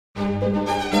Hej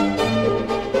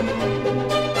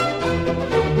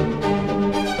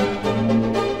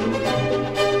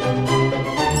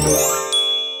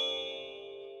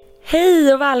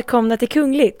och välkomna till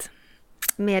Kungligt.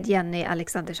 Med Jenny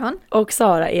Alexandersson. Och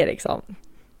Sara Ericsson.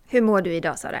 Hur mår du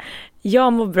idag, Sara?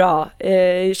 Jag mår bra.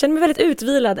 Jag känner mig väldigt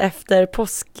utvilad efter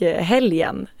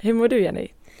påskhelgen. Hur mår du, Jenny?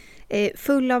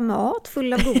 Full av mat,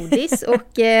 full av godis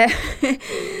och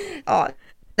ja,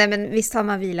 nej men visst har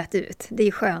man vilat ut. Det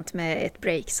är skönt med ett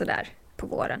break sådär på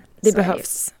våren. Det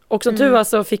behövs. Och som tur var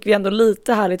så fick vi ändå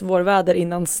lite härligt vårväder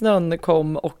innan snön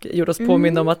kom och gjorde oss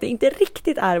påminna om att det inte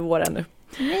riktigt är vår ännu.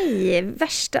 Nej,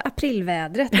 värsta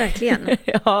aprilvädret, verkligen.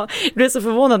 Ja, jag blev så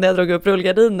förvånad när jag drog upp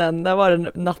rullgardinen. Där var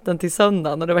det natten till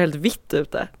söndagen och det var helt vitt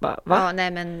ute. Va? Ja,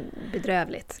 nej men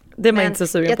bedrövligt. Det är man inte så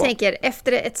sugen på. Jag tänker,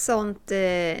 efter ett sånt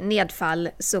nedfall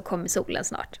så kommer solen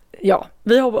snart. Ja,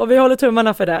 vi håller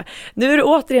tummarna för det. Nu är det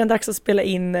återigen dags att spela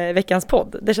in veckans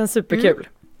podd. Det känns superkul.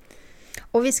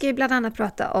 Och vi ska ju bland annat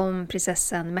prata om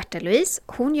prinsessan Märtha Louise.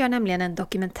 Hon gör nämligen en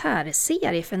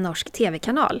dokumentärserie för en norsk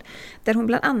tv-kanal där hon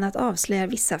bland annat avslöjar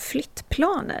vissa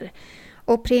flyttplaner.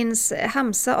 Och prins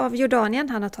Hamza av Jordanien,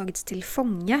 han har tagits till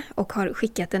fånga och har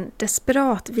skickat en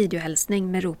desperat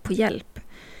videohälsning med rop på hjälp.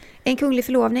 En kunglig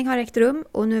förlovning har ägt rum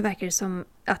och nu verkar det som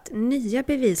att nya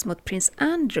bevis mot prins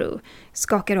Andrew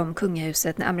skakar om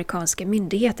kungahuset när amerikanska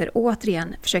myndigheter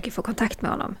återigen försöker få kontakt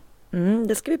med honom.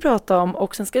 Det ska vi prata om,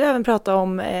 och sen ska vi även prata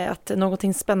om att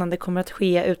någonting spännande kommer att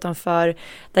ske utanför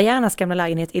Dianas gamla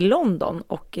lägenhet i London,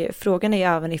 och frågan är ju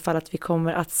även ifall att vi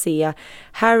kommer att se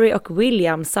Harry och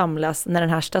William samlas när den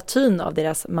här statyn av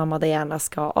deras mamma Diana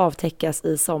ska avtäckas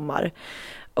i sommar.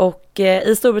 Och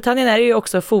i Storbritannien är det ju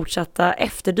också fortsatta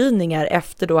efterdyningar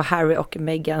efter då Harry och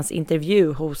Meghans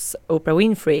intervju hos Oprah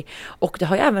Winfrey. Och det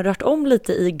har ju även rört om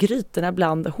lite i grytorna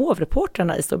bland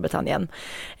hovreportrarna i Storbritannien.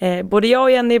 Både jag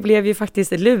och Jenny blev ju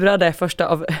faktiskt lurade 1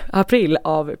 april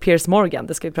av Piers Morgan,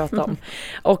 det ska vi prata om.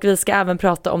 Och vi ska även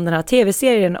prata om den här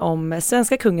tv-serien om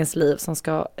svenska kungens liv som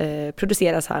ska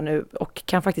produceras här nu och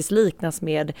kan faktiskt liknas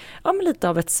med lite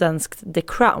av ett svenskt The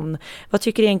Crown. Vad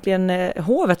tycker egentligen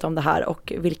hovet om det här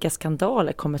och vilka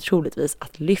skandaler kommer troligtvis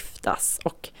att lyftas?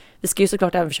 Och vi ska ju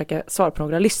såklart även försöka svara på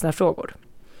några lyssnarfrågor.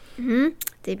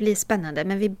 Det blir spännande,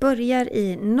 men vi börjar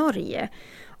i Norge.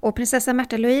 Och prinsessan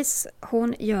Märtha Louise,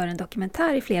 hon gör en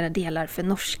dokumentär i flera delar för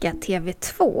norska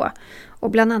TV2.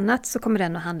 Och bland annat så kommer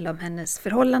den att handla om hennes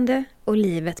förhållande och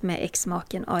livet med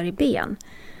exmaken Ari Behns.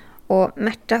 Och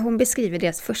Märtha, hon beskriver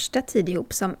deras första tid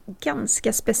ihop som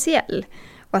ganska speciell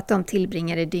och att de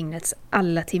tillbringade dygnets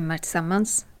alla timmar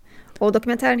tillsammans. Och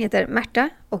dokumentären heter Märtha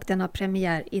och den har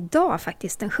premiär idag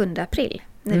faktiskt den 7 april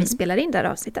när vi spelar in det här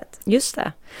avsnittet. Just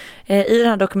det. I den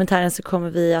här dokumentären så kommer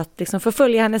vi att liksom få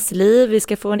följa hennes liv. Vi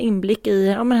ska få en inblick i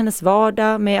hennes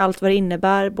vardag med allt vad det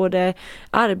innebär. Både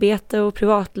arbete och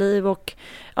privatliv och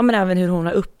även hur hon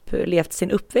har upplevt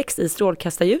sin uppväxt i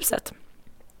strålkastarljuset.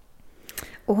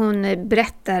 Och hon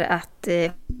berättar att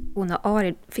hon och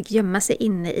Ari fick gömma sig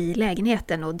inne i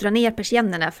lägenheten och dra ner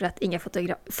persiennerna för att inga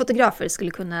fotografer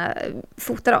skulle kunna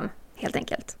fota dem, helt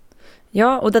enkelt.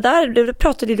 Ja, och det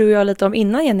pratade du och jag lite om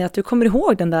innan, Jenny, att du kommer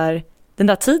ihåg den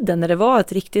där tiden när det var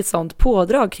ett riktigt sånt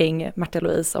pådrag kring Märtha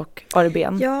Louise och Ari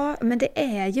Behns. Ja, men det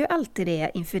är ju alltid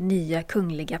det inför nya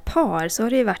kungliga par. Så har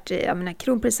det ju varit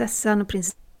kronprinsessan och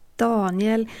prins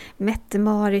Daniel,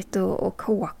 Mette-Marit och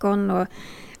Håkon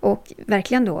och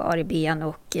verkligen då Ari Behns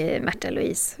och Märtha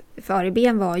Louise. För Ari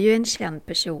Behns var ju en känd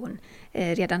person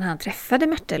redan när han träffade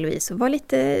Märtha Louise och var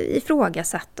lite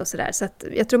ifrågasatt och sådär. Så att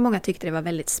jag tror många tyckte det var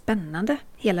väldigt spännande,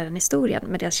 hela den historien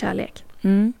med deras kärlek.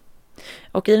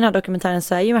 Och i den här dokumentären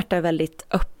så är ju Märtha väldigt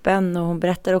öppen och hon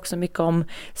berättar också mycket om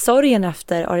sorgen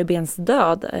efter Ari Behns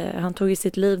död. Han tog ju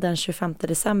sitt liv den 25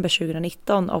 december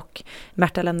 2019 och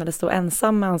Märtha lämnades då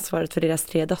ensam med ansvaret för deras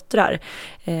 3 döttrar.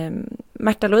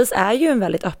 Märtha Louise är ju en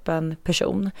väldigt öppen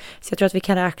person, så jag tror att vi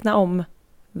kan räkna om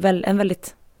en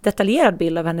väldigt detaljerad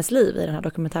bild av hennes liv i den här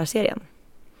dokumentärserien.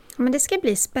 Men det ska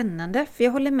bli spännande, för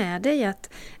jag håller med dig att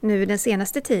nu den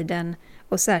senaste tiden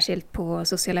och särskilt på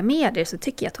sociala medier så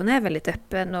tycker jag att hon är väldigt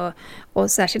öppen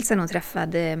och särskilt sen hon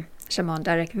träffade shaman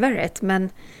Derek Verrett. Men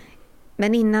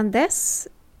innan dess,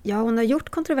 ja, hon har gjort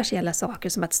kontroversiella saker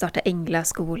som att starta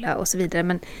änglaskola och så vidare,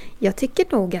 men jag tycker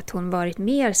nog att hon varit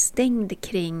mer stängd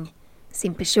kring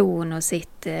sin person och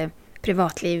sitt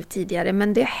privatliv tidigare,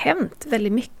 men det har hänt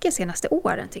väldigt mycket senaste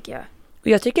åren tycker jag. Och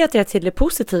jag tycker att det är till det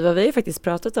positiva. Vi har ju faktiskt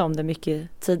pratat om det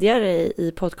mycket tidigare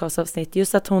i podcastavsnitt.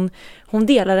 Just att hon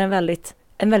delar en väldigt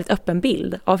öppen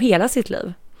bild av hela sitt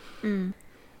liv.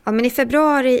 Ja, men i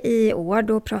februari i år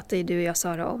då pratade du och jag,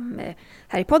 Sara, om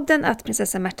här i podden att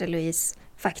prinsessan Märtha Louise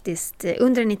faktiskt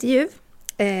under en intervju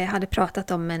hade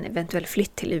pratat om en eventuell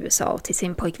flytt till USA och till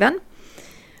sin pojkvän.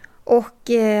 Och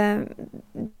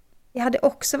det hade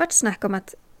också varit snack om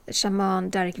att shaman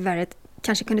Derek Verrett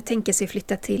kanske kunde tänka sig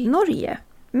flytta till Norge.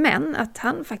 Men att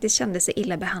han faktiskt kände sig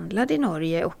illa behandlad i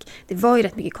Norge, och det var ju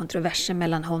rätt mycket kontroverser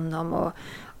mellan honom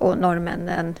och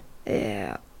norrmännen.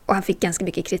 Och han fick ganska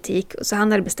mycket kritik, så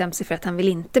han hade bestämt sig för att han vill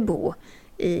inte bo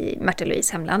i Märtha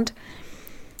Louise hemland.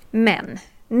 Men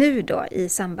nu då, i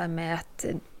samband med att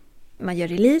man gör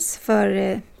release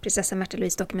för Prinsessan Märtha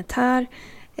Louise dokumentär,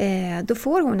 då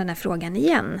får hon den här frågan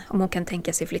igen om hon kan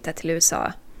tänka sig flytta till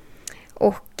USA.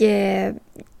 Och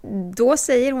då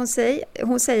säger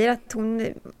hon säger att hon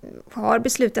har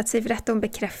beslutat sig för detta, hon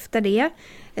bekräftar det.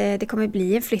 Det kommer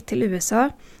bli en flytt till USA,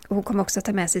 och hon kommer också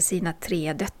ta med sig sina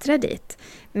 3 döttrar dit.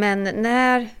 Men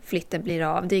när flytten blir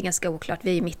av, det är ganska oklart,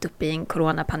 vi är mitt uppe i en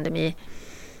coronapandemi.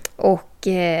 Och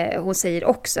hon säger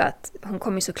också att hon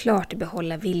kommer såklart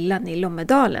behålla villan i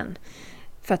Lommedalen,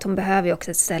 för att hon behöver ju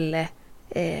också ett ställe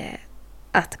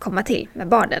att komma till med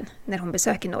barnen när hon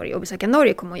besöker Norge. Och besöka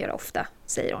Norge kommer hon göra ofta,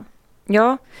 säger hon.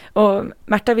 Ja, och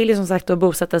Märtha vill ju som sagt då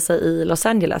bosätta sig i Los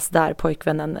Angeles där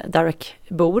pojkvännen Derek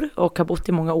bor och har bott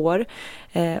i många år.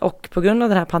 Och på grund av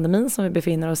den här pandemin som vi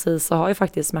befinner oss i så har ju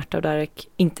faktiskt Märtha och Derek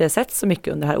inte sett så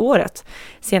mycket under det här året.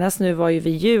 Senast nu var ju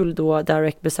vid jul då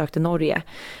Derek besökte Norge.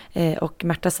 Och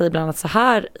Märtha säger bland annat så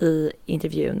här i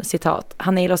intervjun, citat: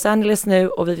 "Han är i Los Angeles nu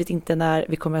och vi vet inte när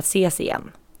vi kommer att ses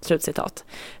igen." Slutcitat.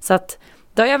 Så att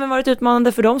det har även varit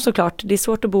utmanande för dem såklart. Det är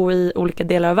svårt att bo i olika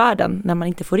delar av världen när man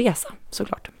inte får resa,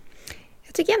 såklart.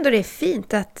 Jag tycker ändå det är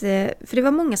fint att, för det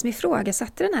var många som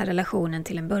ifrågasatte den här relationen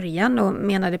till en början och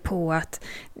menade på att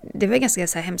det var ganska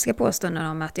så här hemska påståenden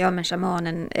om att men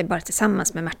shamanen är bara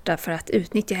tillsammans med Märtha för att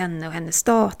utnyttja henne och hennes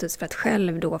status för att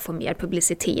själv då få mer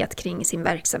publicitet kring sin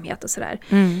verksamhet och sådär.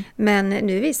 Men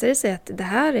nu visar det sig att det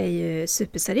här är ju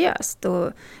superseriöst,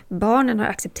 och barnen har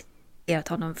accepterat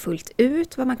honom fullt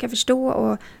ut, vad man kan förstå,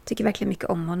 och tycker verkligen mycket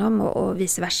om honom och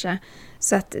vice versa.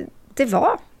 Så att det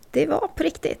var på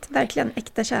riktigt, verkligen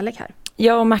äkta kärlek här.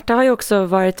 Ja, och Märtha har ju också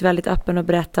varit väldigt öppen och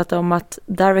berättat om att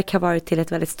Derek har varit till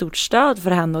ett väldigt stort stöd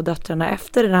för henne och döttrarna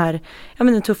efter den här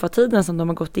den tuffa tiden som de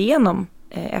har gått igenom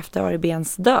efter Ari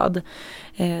Behns död.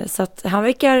 Så att han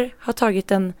verkar ha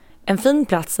tagit en fin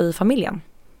plats i familjen.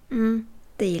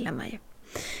 Det gillar man ju.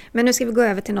 Men nu ska vi gå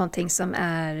över till någonting som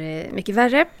är mycket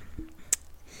värre.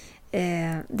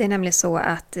 Det är nämligen så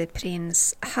att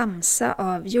prins Hamza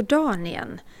av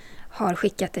Jordanien har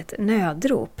skickat ett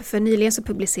nödrop. För nyligen så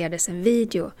publicerades en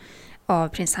video av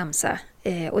prins Hamza.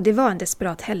 Och det var en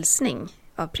desperat hälsning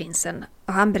av prinsen.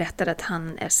 Och han berättade att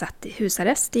han är satt i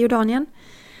husarrest i Jordanien.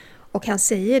 Och han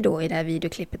säger då i det här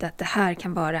videoklippet att det här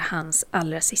kan vara hans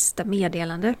allra sista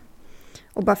meddelande.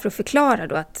 Och bara för att förklara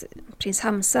då att prins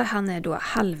Hamza, han är då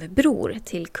halvbror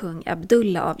till kung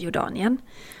Abdullah av Jordanien.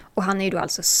 Och han är ju då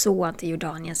alltså son till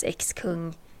Jordaniens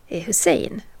ex-kung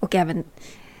Hussein. Och även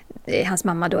hans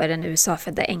mamma då är den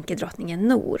USA-födda enkedrottningen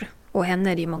Noor. Och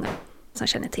henne är det ju många som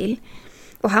känner till.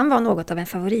 Och han var något av en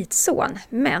favoritson.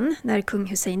 Men när kung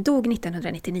Hussein dog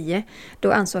 1999,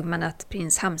 då ansåg man att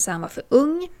prins Hamza, han var för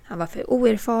ung, han var för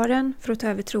oerfaren för att ta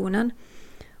över tronen.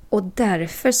 Och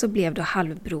därför så blev då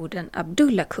halvbrodern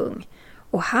Abdullah kung.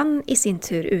 Och han i sin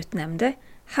tur utnämnde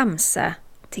Hamza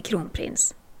till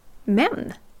kronprins.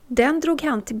 Men den drog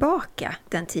han tillbaka,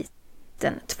 den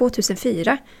titeln,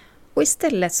 2004. Och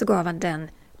istället så gav han den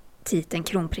titeln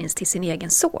kronprins till sin egen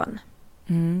son.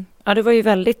 Ja, det var ju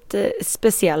väldigt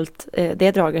speciellt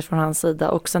det draget från hans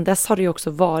sida. Och sen dess har det ju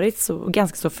också varit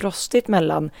ganska så frostigt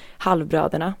mellan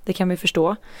halvbröderna. Det kan vi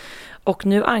förstå. Och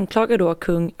nu anklagar då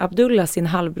kung Abdullah sin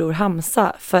halvbror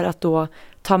Hamza för att då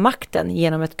ta makten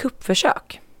genom ett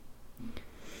kuppförsök.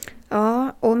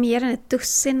 Ja, och mer än ett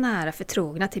dussin nära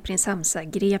förtrogna till prins Hamza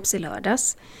greps i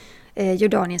lördags.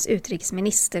 Jordaniens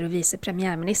utrikesminister och vice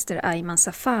premiärminister Ayman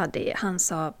Safadi, han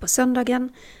sa på söndagen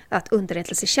att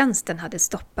underrättelsetjänsten hade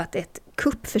stoppat ett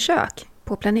kuppförsök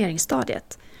på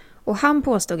planeringsstadiet. Och han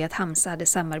påstod att Hamza hade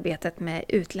samarbetat med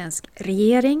utländsk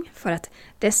regering för att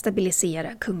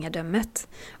destabilisera kungadömet.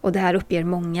 Och det här uppger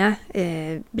många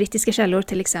brittiska källor,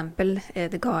 till exempel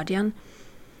The Guardian.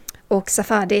 Och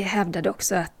Safadi hävdade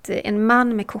också att en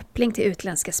man med koppling till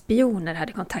utländska spioner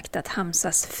hade kontaktat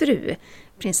Hamzas fru,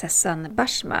 prinsessan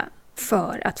Bashma,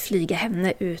 för att flyga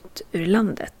henne ut ur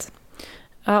landet.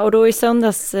 Ja, och då i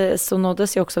söndags så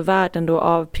nåddes ju också världen då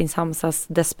av prins Hamzas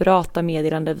desperata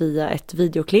meddelande via ett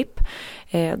videoklipp.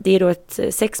 Det är då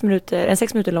en 6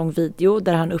 minuter lång video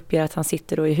där han uppger att han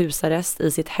sitter då i husarrest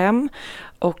i sitt hem,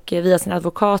 och via sin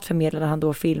advokat förmedlade han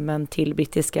då filmen till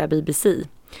brittiska BBC.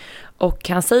 Och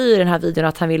han säger i den här videon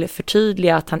att han vill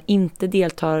förtydliga att han inte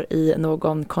deltar i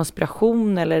någon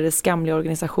konspiration eller skamlig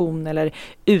organisation eller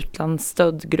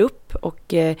utlandsstödd grupp.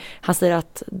 Och han säger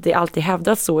att det alltid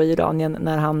hävdas så i Iranien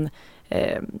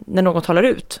när någon talar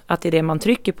ut, att det är det man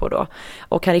trycker på då.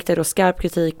 Och han riktar då skarp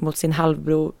kritik mot sin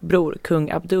halvbror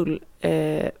kung Abdul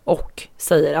och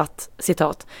säger att,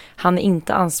 citat, han är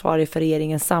inte ansvarig för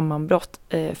regeringens sammanbrott,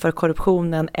 för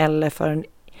korruptionen eller för en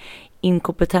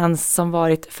inkompetens som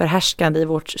varit förhärskande i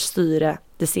vårt styre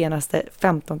de senaste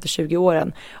 15-20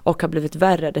 åren och har blivit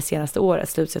värre det senaste året,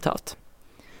 slutcitat.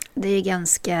 Det är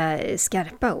ganska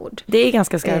skarpa ord. Det är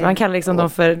ganska skarpa. Han kallar liksom dem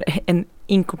för en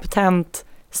inkompetent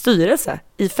styrelse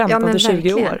i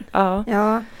 15-20 år.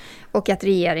 Ja, och att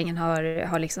regeringen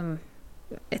har liksom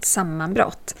ett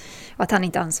sammanbrott och att han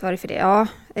inte är ansvarig för det. Ja,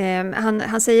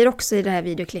 han säger också i det här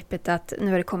videoklippet att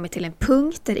nu har det kommit till en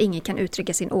punkt där ingen kan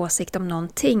uttrycka sin åsikt om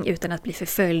någonting utan att bli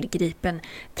förföljd, gripen,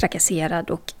 trakasserad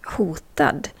och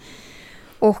hotad.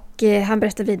 Och han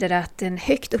berättar vidare att en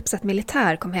högt uppsatt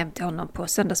militär kom hem till honom på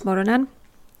söndagsmorgonen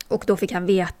och då fick han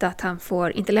veta att han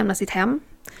får inte lämna sitt hem.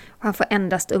 Han får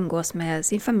endast umgås med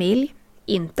sin familj,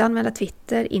 inte använda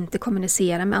Twitter, inte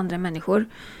kommunicera med andra människor.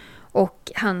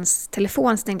 Och hans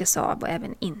telefon stängdes av och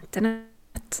även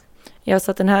internet. Ja,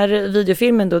 så att den här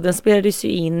videofilmen då, den spelades ju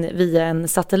in via en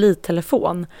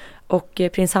satellittelefon. Och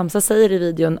prins Hamza säger i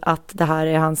videon att det här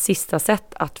är hans sista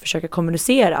sätt att försöka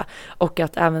kommunicera. Och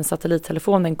att även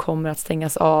satellittelefonen kommer att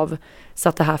stängas av så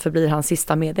att det här förblir hans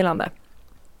sista meddelande.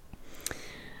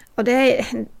 Och det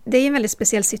är en väldigt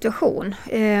speciell situation.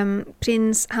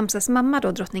 Prins Hamzas mamma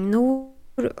då, drottning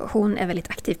Noor, hon är väldigt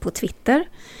aktiv på Twitter.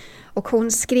 Och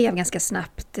hon skrev ganska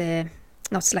snabbt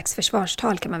något slags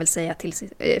försvarstal kan man väl säga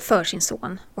för sin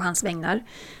son och hans vägnar.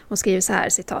 Hon skriver så här,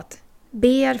 citat: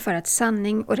 ber för att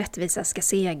sanning och rättvisa ska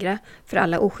segra för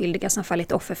alla oskyldiga som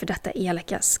fallit offer för detta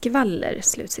elaka skvaller,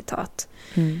 slutcitat.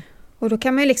 Och då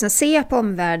kan man ju liksom se på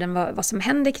omvärlden vad som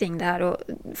händer kring det här. Och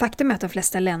faktum är att de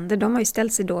flesta länder, de har ju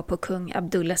ställt sig då på kung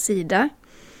Abdullahs sida.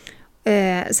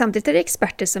 Samtidigt är det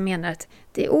experter som menar att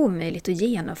det är omöjligt att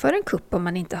genomföra en kupp om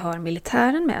man inte har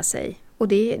militären med sig. Och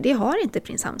det har inte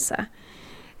prins Hamza.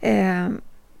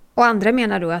 Och andra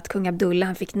menar då att kung Abdullah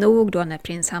han fick nog då när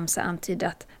prins Hamza antydde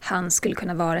att han skulle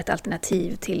kunna vara ett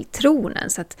alternativ till tronen.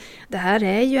 Så att det här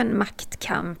är ju en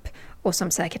maktkamp och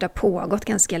som säkert har pågått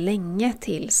ganska länge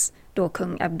tills då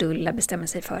kung Abdullah bestämmer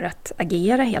sig för att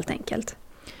agera helt enkelt.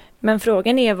 Men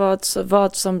frågan är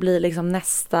vad som blir liksom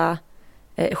nästa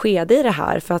skede i det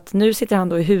här. För att nu sitter han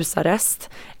då i husarrest.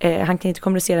 Han kan inte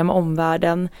kommunicera med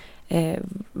omvärlden.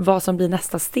 Vad som blir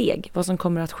nästa steg, vad som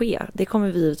kommer att ske. Det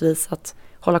kommer vi givetvis att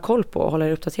hålla koll på och hålla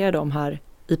er uppdaterade om här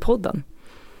i podden.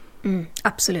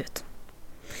 Absolut.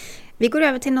 Vi går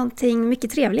över till någonting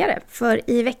mycket trevligare. För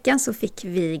i veckan så fick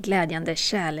vi glädjande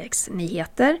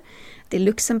kärleksnyheter. Det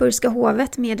luxemburgska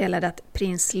hovet meddelade att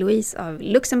prins Louis av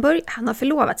Luxemburg, han har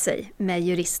förlovat sig med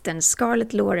juristen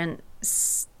Scarlett Lauren.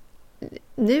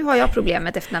 Nu har jag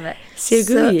problemet efternamnet.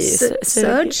 Serge.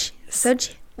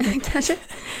 Kanske?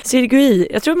 Sirgui.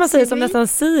 Jag tror man säger som nästan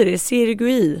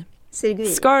Sirgui.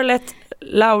 Scarlett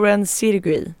Lauren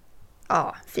Sirgui.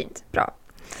 Ja, fint. Bra.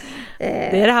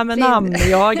 Det är det här med namn.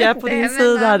 Jag är på din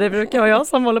sida. Det brukar vara jag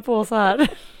som håller på så här.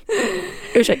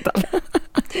 Ursäkta.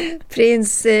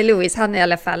 Prins Louis, han är i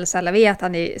alla fall, så alla vet,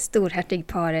 han är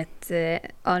storhertigparet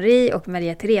Henri och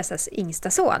Maria Theresas yngsta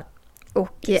son.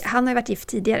 Och han har varit gift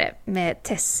tidigare med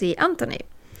Tessie Anthony,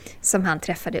 som han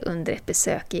träffade under ett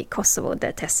besök i Kosovo,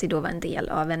 där Tessie då var en del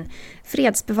av en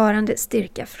fredsbevarande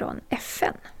styrka från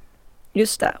FN.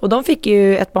 Just det, och de fick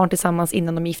ju ett barn tillsammans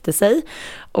innan de gifte sig,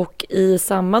 och i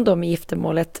samband då med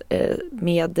giftermålet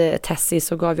med Tessie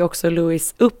så gav ju också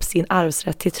Louis upp sin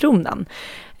arvsrätt till tronen.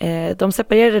 De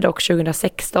separerade dock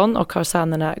 2016 och har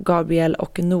sönerna Gabriel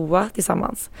och Noah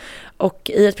tillsammans.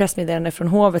 Och i ett pressmeddelande från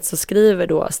hovet så skriver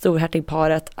då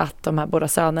storhertigparet att de här båda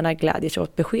sönerna glädjer sig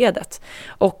åt beskedet.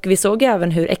 Och vi såg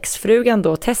även hur exfrugan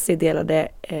då Tessie delade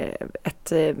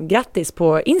ett grattis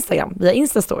på Instagram via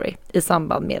Instastory i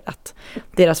samband med att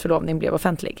deras förlovning blev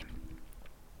offentlig.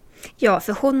 Ja,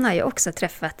 för hon har ju också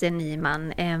träffat en ny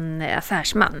man, en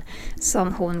affärsman,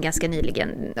 som hon ganska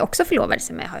nyligen också förlovade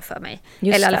sig med, har jag för mig.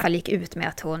 Eller i alla fall gick ut med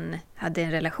att hon hade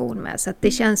en relation med. Så att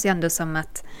det känns ju ändå som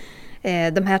att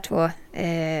de här två,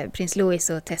 prins Louis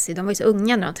och Tessie, de var ju så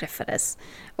unga när de träffades.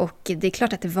 Och det är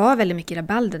klart att det var väldigt mycket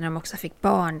rabalder när de också fick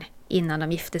barn innan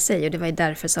de gifte sig. Och det var ju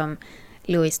därför som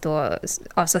Louis då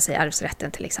avsade sig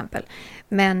arvsrätten till exempel.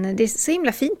 Men det är så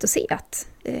himla fint att se att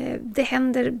det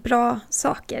händer bra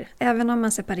saker. Även om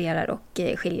man separerar och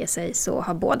skiljer sig så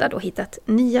har båda då hittat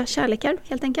nya kärlekar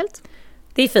helt enkelt.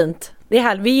 Det är fint. Det är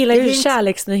härligt. Vi gillar ju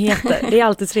kärleksnyheter. Det är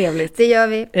alltid trevligt. Det gör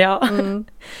vi. Ja.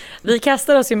 Vi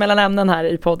kastar oss ju mellan ämnen här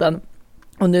i podden.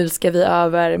 Och nu ska vi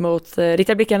över mot,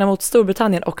 rikta blickarna mot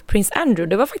Storbritannien och prins Andrew.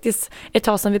 Det var faktiskt ett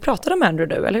tag sedan vi pratade om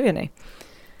Andrew nu, eller hur är ni?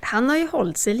 Han har ju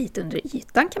hållit sig lite under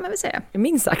ytan kan man väl säga.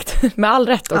 Minst sagt, med all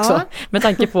rätt också. Ja. Med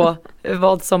tanke på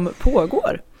vad som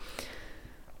pågår.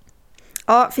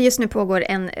 Ja, för just nu pågår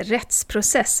en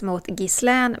rättsprocess mot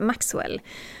Ghislaine Maxwell.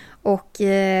 Och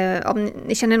om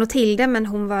ni känner nog till det, men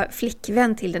hon var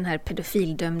flickvän till den här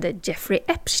pedofildömde Jeffrey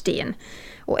Epstein.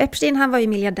 Och Epstein, han var ju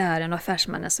miljardären och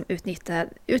affärsmannen som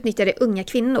utnyttjade unga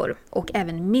kvinnor och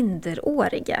även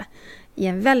minderåriga i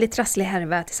en väldigt trasslig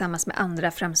härva tillsammans med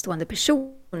andra framstående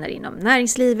personer inom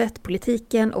näringslivet,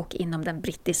 politiken och inom den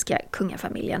brittiska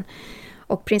kungafamiljen.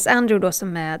 Och prins Andrew då,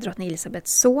 som är drottning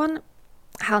Elisabeths son,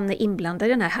 han är inblandad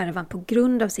i den här härvan på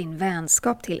grund av sin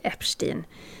vänskap till Epstein.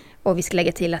 Och vi ska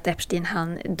lägga till att Epstein,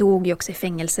 han dog ju också i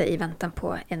fängelse i väntan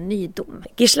på en ny dom.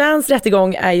 Ghislaines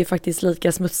rättegång är ju faktiskt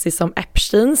lika smutsig som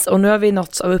Epsteins. Och nu har vi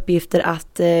nåtts av uppgifter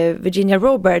att Virginia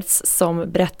Roberts,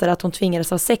 som berättar att hon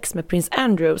tvingades ha sex med prins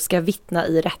Andrew, ska vittna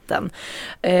i rätten.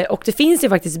 Och det finns ju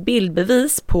faktiskt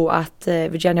bildbevis på att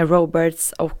Virginia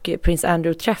Roberts och prins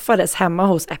Andrew träffades hemma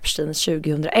hos Epstein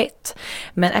 2001.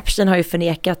 Men Epstein har ju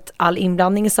förnekat all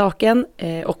inblandning i saken.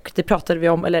 Och det pratade vi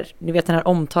om, eller ni vet den här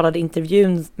omtalade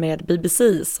intervjun med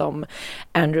BBC som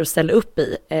Andrew ställde upp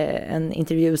i. En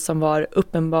intervju som var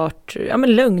uppenbart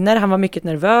lögner. Han var mycket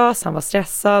nervös, han var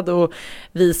stressad och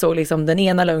vi såg liksom den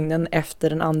ena lögnen efter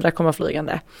den andra komma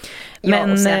flygande.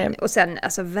 Men, och sen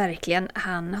alltså verkligen,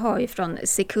 han har ju från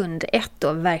sekund 1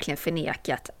 då verkligen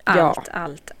förnekat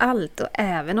allt. Och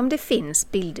även om det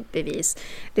finns bildbevis.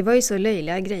 Det var ju så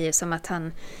löjliga grejer som att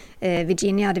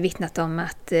Virginia hade vittnat om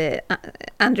att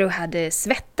Andrew hade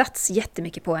svettats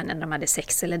jättemycket på henne när de hade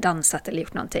sex eller dansat eller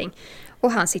gjort någonting.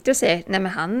 Och han sitter och säger, nej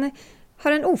men han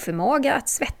har en oförmåga att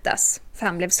svettas för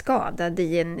han blev skadad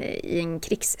i en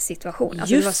krigssituation.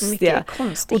 Alltså just det var så mycket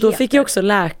konstigheter. Och då fick ju också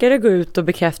läkare gå ut och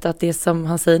bekräfta att det som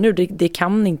han säger nu, det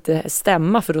kan inte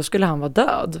stämma för då skulle han vara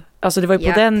död. Alltså det var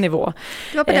ju på den nivå.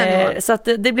 Det var på den nivån. Så att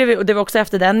det var också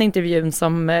efter den intervjun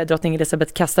som drottning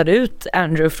Elisabeth kastade ut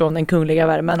Andrew från den kungliga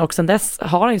värmen och sen dess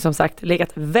har han ju som sagt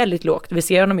legat väldigt lågt. Vi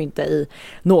ser honom inte i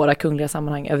några kungliga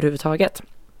sammanhang överhuvudtaget.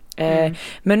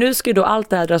 Men nu ska ju då allt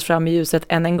det här dras fram i ljuset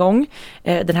än en gång.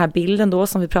 Den här bilden då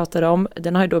som vi pratade om,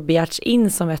 den har ju då begärts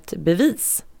in som ett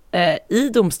bevis i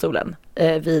domstolen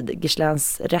vid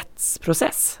Ghislaines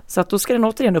rättsprocess. Så att då ska den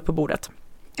återigen upp på bordet.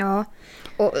 Ja,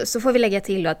 och så får vi lägga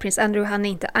till då att prins Andrew, han är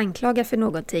inte anklagad för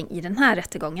någonting i den här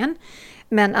rättegången.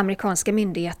 Men amerikanska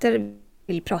myndigheter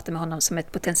vill prata med honom som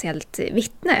ett potentiellt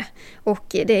vittne. Och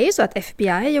det är ju så att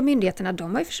FBI och myndigheterna,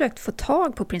 de har ju försökt få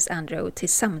tag på prins Andrew till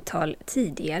samtal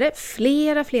tidigare,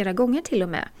 flera gånger till och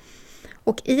med.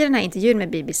 Och i den här intervjun med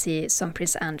BBC som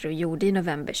prins Andrew gjorde i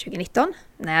november 2019,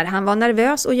 när han var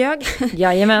nervös och ljög,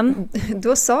 jajamän,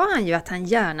 då sa han ju att han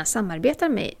gärna samarbetar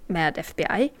med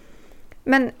FBI.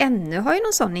 Men ännu har ju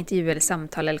någon sån intervju eller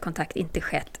samtal eller kontakt inte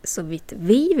skett, så vitt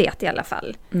vi vet i alla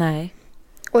fall. Nej.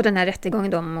 Och den här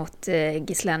rättegången då mot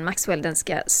Ghislaine Maxwell, den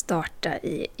ska starta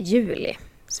i juli.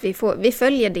 Så vi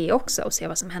följer det också och ser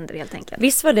vad som händer helt enkelt.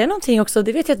 Visst var det någonting också,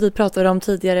 det vet jag att vi pratade om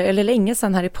tidigare eller länge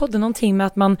sedan här i podden, någonting med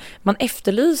att man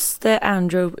efterlyste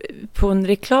Andrew på en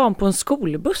reklam på en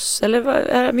skolbuss,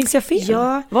 eller minns jag fel?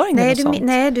 Ja, var det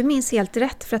nej, du minns helt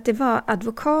rätt, för att det var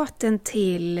advokaten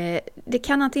till, det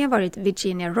kan antingen ha varit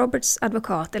Virginia Roberts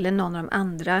advokat eller någon av de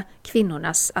andra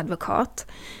kvinnornas advokat.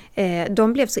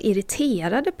 De blev så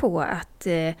irriterade på att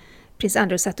prins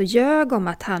Andrew satt och ljög om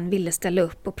att han ville ställa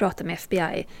upp och prata med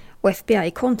FBI. Och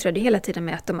FBI kontrade hela tiden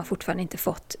med att de har fortfarande inte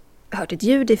hört ett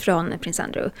ljud ifrån prins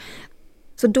Andrew.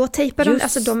 Så då tejpade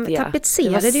de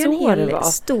tapetserade en hel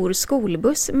stor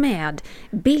skolbuss med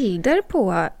bilder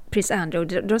på prins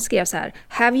Andrew. De skrev så här: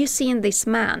 "Have you seen this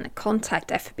man?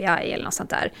 Contact FBI" eller något sånt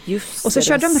där. Och så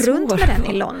körde de runt med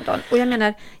den i London. Och jag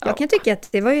menar, jag kan tycka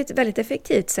att det var ju ett väldigt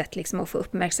effektivt sätt liksom att få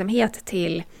uppmärksamhet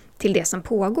till det som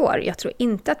pågår. Jag tror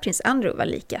inte att prins Andrew var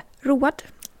lika road.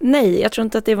 Nej, jag tror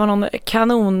inte att det var någon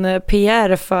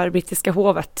kanon-PR för brittiska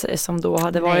hovet som då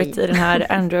hade varit i den här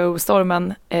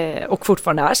Andrew-stormen och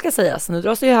fortfarande är, ska sägas. Nu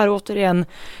dras det ju här återigen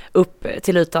upp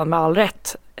till ytan med all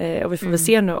rätt och vi får väl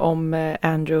se nu om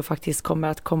Andrew faktiskt kommer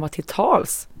att komma till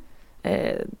tals.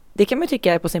 Det kan man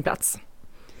tycka är på sin plats.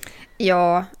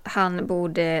 Ja, han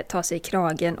borde ta sig i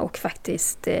kragen och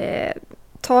faktiskt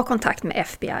ta kontakt med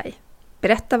FBI.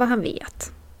 Berätta vad han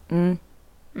vet.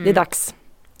 Det är dags.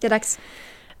 Det är dags.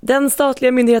 Den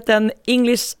statliga myndigheten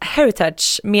English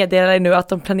Heritage meddelar nu att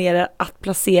de planerar att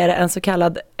placera en så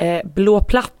kallad blå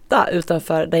platta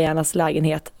utanför Dianas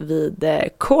lägenhet vid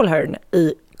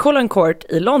Colon Court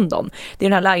i London. Det är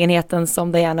den här lägenheten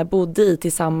som Diana bodde i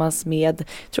tillsammans med, tror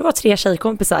jag var 3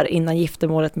 tjejkompisar innan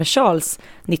giftermålet med Charles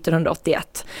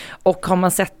 1981. Och har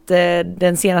man sett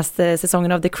den senaste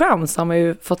säsongen av The Crown så har man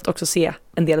ju fått också se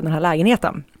en del av den här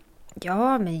lägenheten.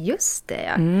 Ja, men just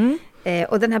det. Ja.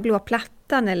 Och den här blå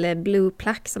plattan, eller blue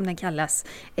plaque som den kallas,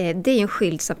 det är en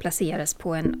skylt som placeras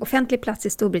på en offentlig plats i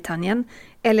Storbritannien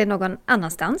eller någon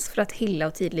annanstans för att hylla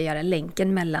och tydliggöra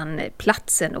länken mellan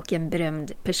platsen och en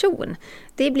berömd person.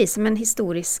 Det blir som en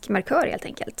historisk markör helt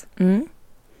enkelt.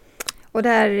 Och det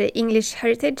är English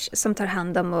Heritage som tar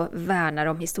hand om och värnar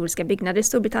om historiska byggnader i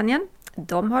Storbritannien.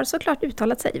 De har såklart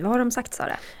uttalat sig. Vad har de sagt,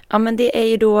 Sara? Ja, men det är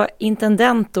ju då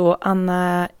intendent då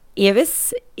Anna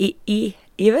Eves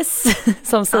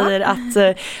som säger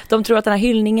att de tror att den här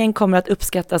hyllningen kommer att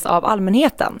uppskattas av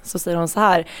allmänheten. Så säger hon så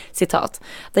här, citat: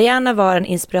 Diana var en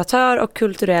inspiratör och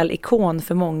kulturell ikon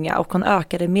för många och hon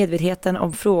ökade medvetenheten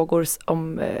om frågor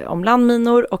om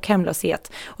landminor och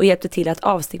hemlöshet och hjälpte till att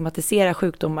avstigmatisera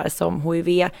sjukdomar som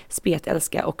HIV,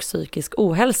 spetälska och psykisk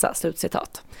ohälsa,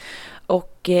 slutcitat.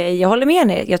 Och jag håller med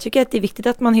henne. Jag tycker att det är viktigt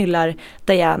att man hyllar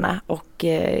Diana och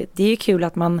det är ju kul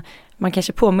att man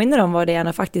kanske påminner om vad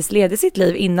Diana faktiskt ledde sitt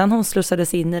liv innan hon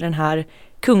slussades in i den här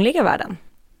kungliga världen.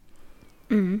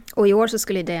 Och i år så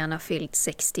skulle Diana fyllt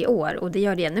 60 år och det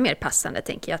gör det ännu mer passande,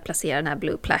 tänker jag, att placera den här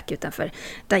blue plaque utanför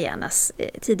Dianas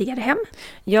tidigare hem.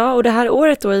 Ja, och det här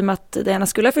året då, i och med att Diana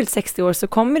skulle ha fyllt 60 år, så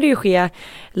kommer det ju ske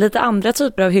lite andra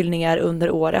typer av hyllningar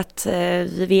under året.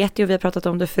 Vi vet ju, vi har pratat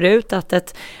om det förut, att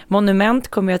ett monument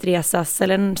kommer att resas,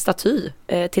 eller en staty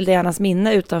till Dianas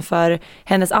minne utanför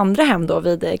hennes andra hem då,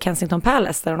 vid Kensington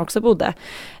Palace där hon också bodde.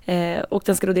 Och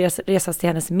den ska då resas till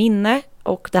hennes minne.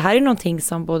 Och det här är någonting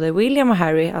som både William och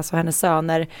Harry, alltså hennes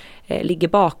söner, ligger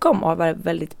bakom och var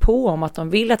väldigt på om att de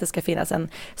vill att det ska finnas en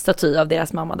staty av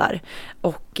deras mamma där.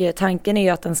 Och tanken är ju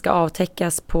att den ska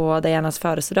avtäckas på Dianas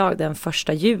födelsedag den 1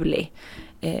 juli.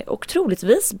 Och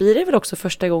troligtvis blir det väl också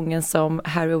första gången som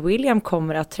Harry och William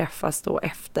kommer att träffas då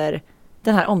efter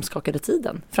den här omskakade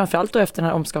tiden. Framförallt då efter den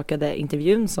här omskakade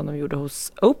intervjun som de gjorde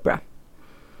hos Oprah.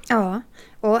 Ja,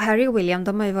 och Harry och William,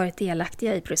 de har ju varit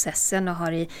delaktiga i processen och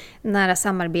har i nära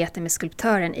samarbete med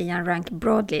skulptören Ian Rank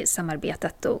Broadley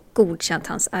samarbetat och godkänt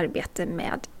hans arbete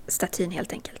med statyn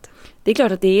helt enkelt. Det är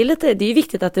klart att det är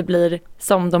viktigt att det blir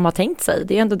som de har tänkt sig.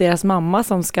 Det är ändå deras mamma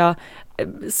som ska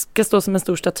stå som en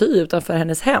stor staty utanför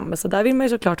hennes hem. Så där vill man ju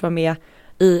såklart vara med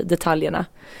i detaljerna.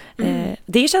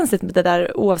 Det är känsligt med det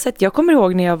där oavsett. Jag kommer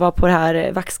ihåg när jag var på det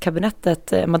här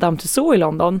vaxkabinettet Madame Tussauds i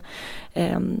London,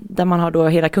 där man har då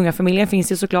hela kungafamiljen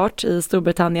finns ju såklart i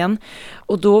Storbritannien,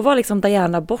 och då var liksom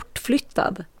Diana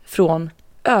bortflyttad från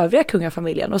övriga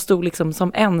kungafamiljen och stod liksom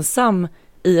som ensam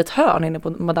i ett hörn inne på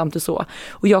Madame Tussauds.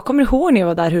 Och jag kommer ihåg när jag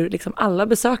var där hur liksom alla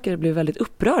besökare blev väldigt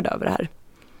upprörda över det här.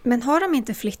 Men har de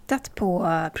inte flyttat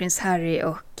på prins Harry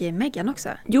och Meghan också?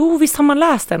 Jo, visst har man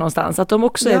läst det någonstans. Att de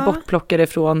också är bortplockade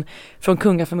från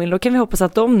kungafamiljen. Då kan vi hoppas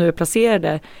att de nu är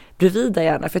placerade bredvid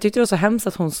Diana. För jag tyckte det var så hemskt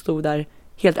att hon stod där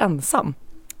helt ensam.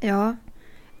 Ja,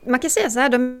 man kan säga så här,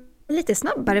 de är lite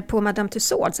snabbare på Madame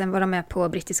Tussauds än vad de är på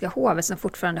brittiska hovet, som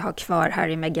fortfarande har kvar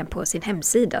Harry och Meghan på sin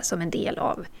hemsida som en del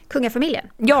av kungafamiljen.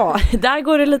 Ja, där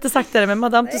går det lite saktare, men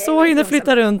Madame Tussauds hinner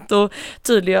flytta runt och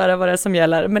tydliggöra vad det är som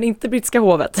gäller, men inte brittiska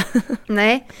hovet.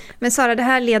 Nej, men Sara, det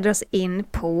här leder oss in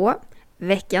på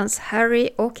veckans Harry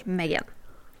och Meghan.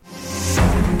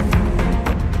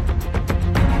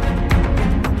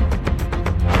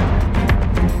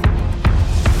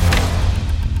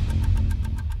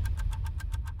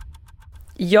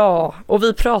 Ja, och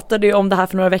vi pratade ju om det här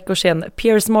för några veckor sedan.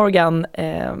 Piers Morgan,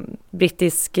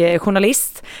 brittisk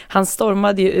journalist, han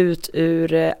stormade ju ut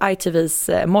ur ITVs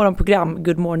morgonprogram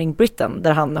Good Morning Britain,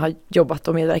 där han har jobbat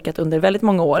och medverkat under väldigt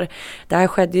många år. Det här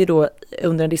skedde ju då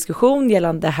under en diskussion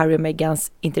gällande Harry och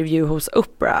Meghans intervju hos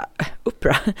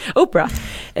Oprah.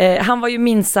 Han var ju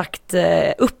minst sagt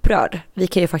upprörd. Vi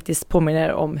kan ju faktiskt påminna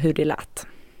er om hur det lät.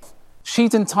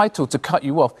 She's entitled to cut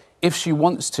you off if she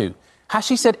wants to. Has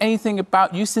she said anything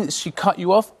about you since she cut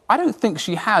you off? I don't think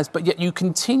she has, but yet you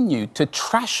continue to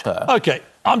trash her. Okay,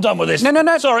 I'm done with this.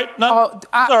 No. Sorry, no.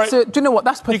 Sorry. Do you know what?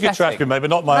 That's pathetic. You can trash me, maybe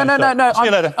not my own. No. See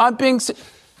you later. I'm being...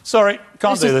 Sorry,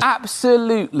 can't this do this. This is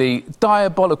absolutely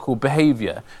diabolical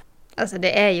behavior. Alltså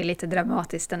det är ju lite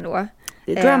dramatiskt ändå.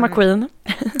 Drama queen.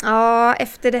 Ja,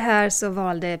 efter det här så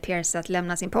valde Piers att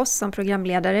lämna sin post som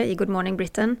programledare i Good Morning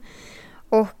Britain.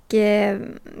 Och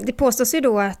det påstås ju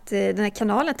då att den här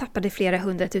kanalen tappade flera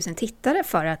 100 000 tittare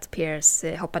för att Piers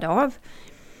hoppade av.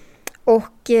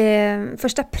 Och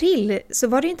 1 april så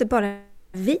var det inte bara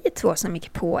vi två som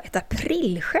gick på ett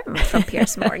aprilskämt från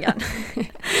Piers Morgan.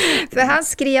 För han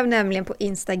skrev nämligen på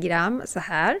Instagram så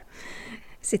här,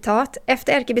 citat: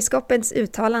 efter ärkebiskopens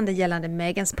uttalande gällande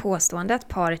Meghans påstående att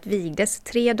paret vigdes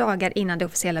 3 dagar innan det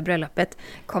officiella bröllopet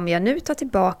kommer jag nu ta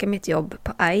tillbaka mitt jobb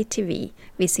på ITV.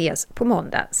 Vi ses på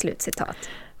måndag, slutcitat.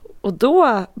 Och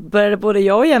då började både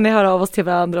jag och Jenny höra av oss till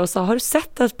varandra och sa, har du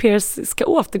sett att Piers ska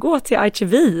återgå till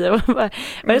ITV? Vad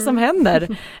är det som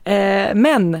händer?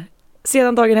 Men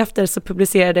sedan dagen efter så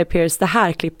publicerade Piers det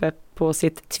här klippet på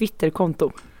sitt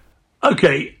Twitterkonto.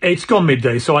 Okay, it's gone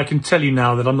midday, so I can tell you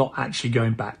now that I'm not actually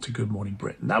going back to Good Morning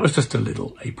Britain. That was just a little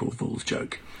April Fool's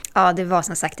joke. Ja, det var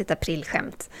som sagt ett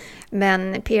aprilskämt.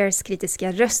 Men Piers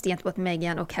kritiska röst gentemot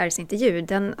Meghan och Harrys intervju,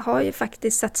 den har ju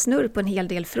faktiskt satt snurr på en hel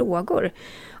del frågor.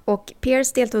 Och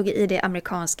Piers deltog i det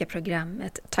amerikanska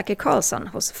programmet Tucker Carlson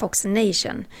hos Fox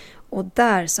Nation. Och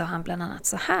där sa han bland annat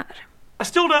så här. I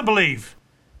still don't believe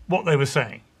what they were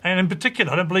saying. And in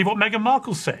particular, I don't believe what Meghan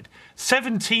Markle said.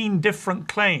 17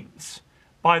 different claims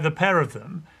by the pair of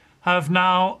them have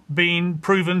now been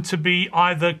proven to be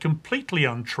either completely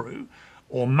untrue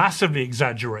or massively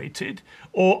exaggerated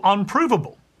or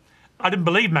unprovable. I didn't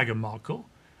believe Meghan Markle.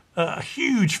 A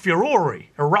huge furore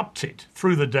erupted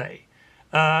through the day.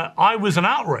 I was an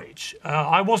outrage.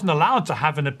 I wasn't allowed to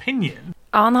have an opinion.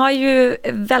 Han har ju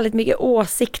väldigt mycket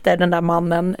åsikter, den där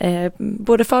mannen,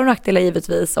 både för- och nackdelar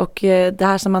givetvis, och det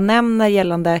här som man nämner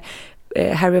gällande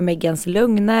Harry och Meghans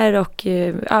lögner och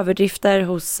överdrifter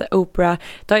hos Oprah,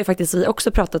 det har ju faktiskt vi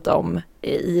också pratat om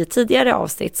i tidigare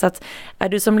avsnitt, så att är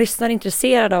du som lyssnar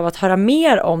intresserad av att höra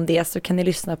mer om det så kan ni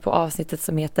lyssna på avsnittet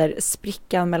som heter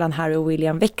Sprickan mellan Harry och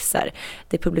William växer.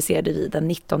 Det publicerade vi den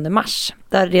 19 mars.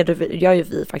 Där redogör ju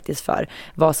vi faktiskt för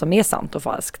vad som är sant och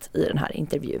falskt i den här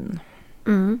intervjun.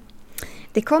 Mm.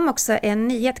 Det kom också en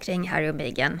nyhet kring Harry och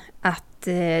Meghan att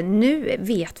nu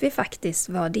vet vi faktiskt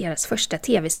vad deras första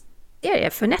tv-serie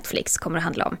för Netflix kommer att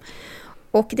handla om.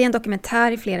 Och det är en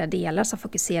dokumentär i flera delar som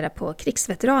fokuserar på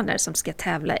krigsveteraner som ska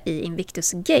tävla i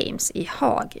Invictus Games i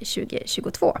Haag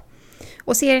 2022.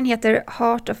 Och serien heter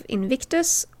Heart of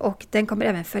Invictus och den kommer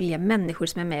även följa människor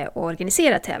som är med och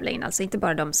organiserar tävlingen, alltså inte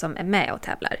bara de som är med och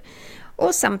tävlar.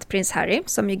 Och samt prins Harry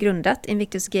som ju grundat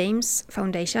Invictus Games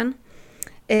Foundation.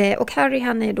 Och Harry,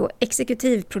 han är då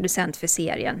exekutiv producent för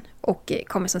serien och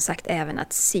kommer som sagt även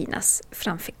att synas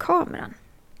framför kameran.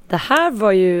 Det här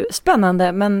var ju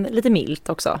spännande men lite milt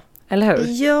också, eller hur?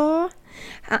 Ja,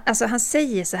 alltså han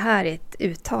säger så här i ett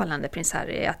uttalande, prins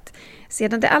Harry, att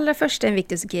sedan det allra första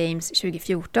Invictus Games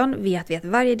 2014 vet vi att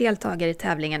varje deltagare i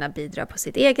tävlingarna bidrar på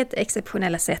sitt eget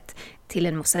exceptionella sätt till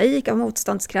en mosaik av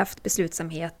motståndskraft,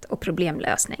 beslutsamhet och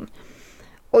problemlösning.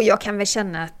 Och jag kan väl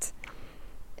känna att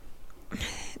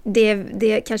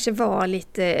det kanske var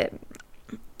lite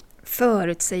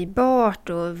förutsägbart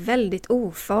och väldigt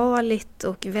ofarligt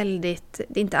och väldigt,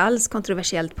 det är inte alls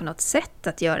kontroversiellt på något sätt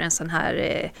att göra en sån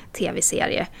här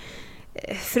tv-serie.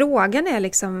 Frågan är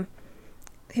liksom,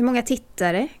 hur många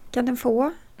tittare kan den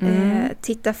få?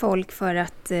 Tittar folk för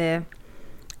att det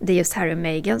är just Harry och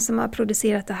Meghan som har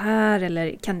producerat det här,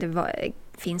 eller kan det vara,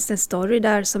 finns det en story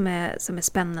där som är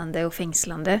spännande och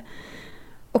fängslande?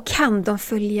 Och kan de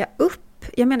följa upp?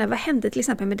 Jag menar, vad hände till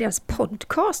exempel med deras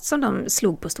podcast som de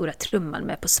slog på stora trumman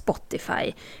med på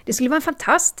Spotify? Det skulle vara en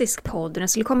fantastisk podd och den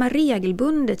skulle komma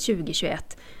regelbundet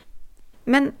 2021.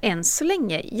 Men än så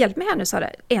länge, hjälp mig här nu Sara,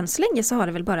 än så länge så har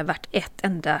det väl bara varit ett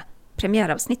enda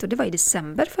premiäravsnitt och det var i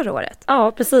december förra året.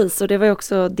 Ja, precis. Och det var ju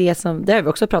också det har vi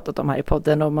också pratat om här i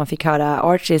podden, och man fick höra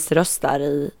Archies röst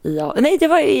där nej, det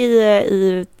var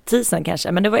i teasern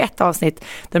kanske, men det var ett avsnitt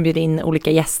där de bjöd in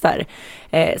olika gäster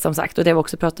som sagt, och det var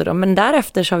också pratat om. Men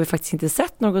därefter så har vi faktiskt inte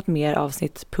sett något mer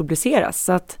avsnitt publiceras,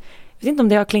 så att jag vet inte om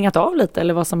det har klingat av lite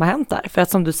eller vad som har hänt där. För att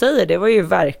som du säger, det var ju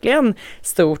verkligen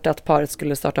stort att paret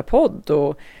skulle starta podd.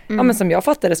 Och ja, men som jag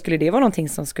fattade skulle det vara någonting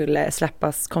som skulle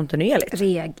släppas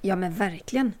kontinuerligt. Ja men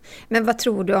verkligen. Men vad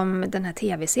tror du om den här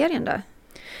tv-serien då?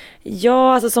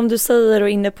 Ja, alltså som du säger och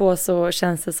inne på så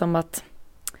känns det som att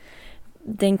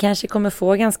den kanske kommer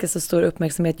få ganska så stor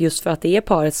uppmärksamhet just för att det är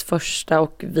parets första,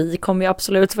 och vi kommer ju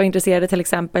absolut vara intresserade till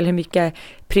exempel hur mycket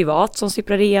privat som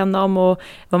sipprar igenom och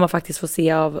vad man faktiskt får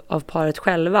se av paret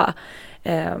själva.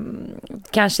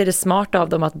 Kanske är det smart av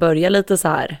dem att börja lite så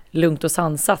här lugnt och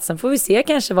sansat. Sen får vi se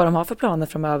kanske vad de har för planer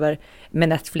framöver med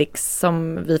Netflix.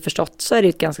 Som vi förstått så är det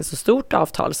ett ganska så stort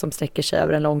avtal som sträcker sig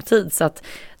över en lång tid, så att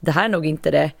det här är nog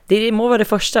inte det må vara det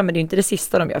första, men det är inte det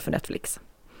sista de gör för Netflix.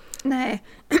 Nej,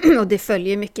 och det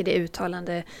följer mycket det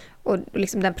uttalande och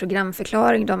liksom den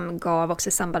programförklaring de gav också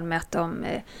i samband med att de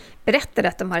berättade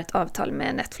att de har ett avtal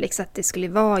med Netflix, att det skulle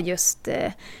vara just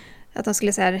att de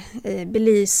skulle så här,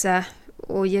 belysa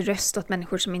och ge röst åt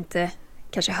människor som inte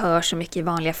kanske hör så mycket i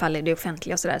vanliga fall i det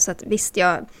offentliga och sådär. Så att visst,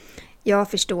 jag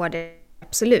förstår det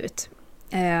absolut.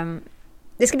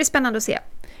 Det ska bli spännande att se.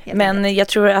 Men jag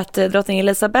tror att drottning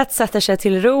Elizabeth sätter sig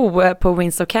till ro på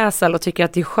Windsor Castle och tycker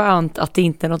att det är skönt att det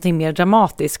inte är något mer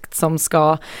dramatiskt som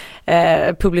ska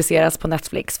publiceras på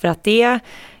Netflix. För att det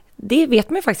vet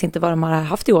man ju faktiskt inte vad de har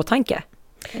haft i åtanke.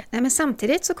 Nej, men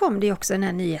samtidigt så kom det ju också den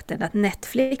här nyheten att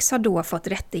Netflix har då fått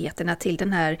rättigheterna till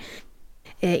den här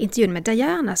intervjun med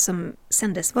Diana som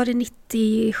sändes, var det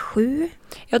 97?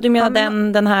 Ja, du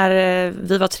menar den här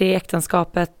Vi var 3 i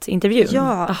äktenskapet intervjun?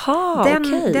 Ja, aha,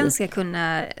 den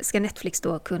ska Netflix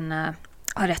då kunna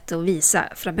ha rätt att visa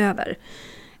framöver.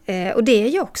 Och det är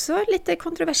ju också lite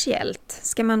kontroversiellt.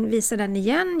 Ska man visa den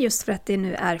igen just för att det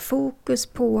nu är fokus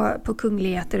på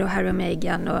kungligheter och Harry och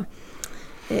Meghan och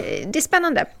det är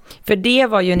spännande. För det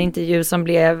var ju en intervju som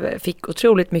fick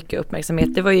otroligt mycket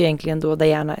uppmärksamhet. Det var ju egentligen då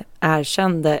Diana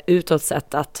erkände utåt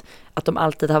sett att de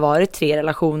alltid har varit 3 i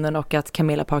relationen och att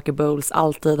Camilla Parker Bowles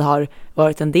alltid har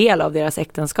varit en del av deras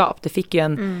äktenskap. Det fick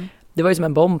ju det var ju som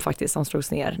en bomb faktiskt som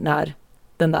slogs ner när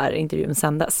den där intervjun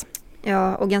sändes.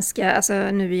 Ja, och alltså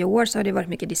nu i år så har det varit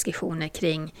mycket diskussioner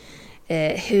kring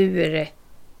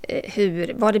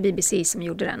hur var det BBC som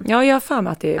gjorde den? Ja, jag har för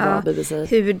mig att det var BBC.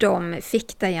 Hur de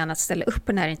fick Diana att ställa upp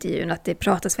på den här intervjun. Att det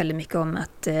pratas väldigt mycket om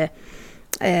att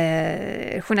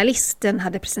journalisten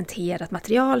hade presenterat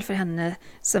material för henne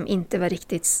som inte var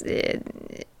riktigt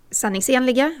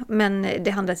sanningsenliga. Men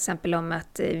det handlade till exempel om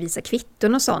att visa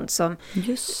kvitton och sånt som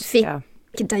fick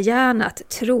Diana att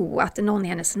tro att någon i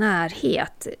hennes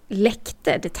närhet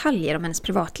läckte detaljer om hennes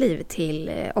privatliv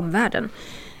till omvärlden.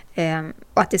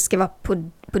 Och att det ska vara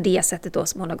på det sättet då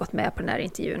som hon har gått med på den här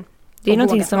intervjun. Det är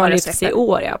någonting som har lyfts i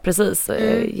år, ja, precis.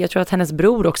 Jag tror att hennes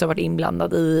bror också har varit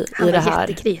inblandad i det här. Han var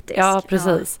jättekritisk. Ja,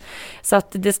 precis. Ja. Så att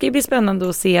det ska bli spännande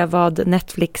att se vad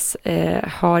Netflix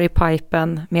har i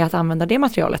pipen med att använda det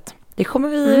materialet. Det kommer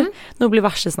vi nog bli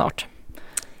varse snart.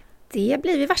 Det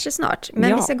blir vi varse snart.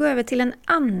 Men vi ska gå över till en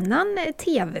annan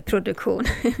tv-produktion.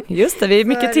 Just det, vi är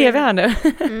mycket tv här nu.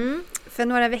 För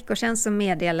några veckor sedan så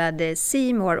meddelade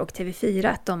C More och TV4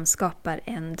 att de skapar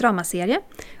en dramaserie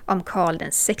om Karl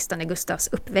den 16 Gustavs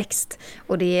uppväxt.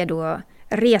 Och det är då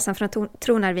resan från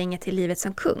tronarvinge till livet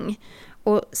som kung.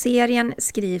 Och serien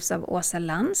skrivs av Åsa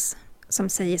Lantz som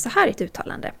säger så här i ett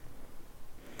uttalande.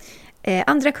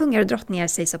 Andra kungar och drottningar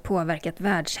sägs ha påverkat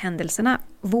världshändelserna.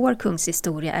 Vår kungs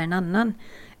historia är en annan.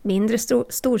 Mindre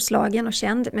storslagen och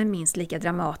känd men minst lika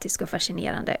dramatisk och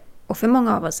fascinerande. Och för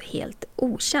många av oss helt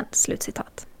okänd,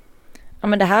 slutcitat. Ja,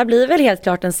 men det här blir väl helt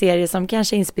klart en serie som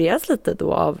kanske inspireras lite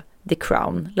då av The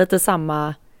Crown. Lite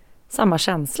samma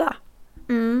känsla.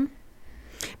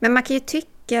 Men man kan ju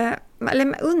tycka, eller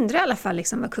man undrar i alla fall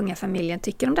liksom vad kungafamiljen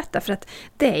tycker om detta. För att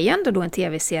det är ju ändå då en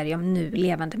tv-serie om nu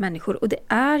levande människor. Och det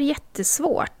är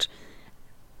jättesvårt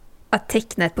att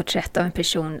teckna ett porträtt av en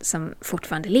person som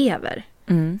fortfarande lever.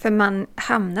 För man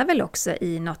hamnar väl också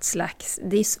i något slags...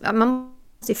 man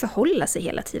måste förhålla sig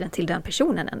hela tiden till den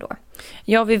personen ändå.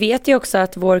 Ja, vi vet ju också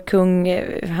att vår kung,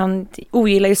 han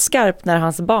ogillar ju skarpt när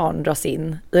hans barn dras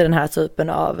in i den här typen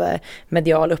av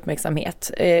medial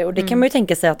uppmärksamhet. Och det kan man ju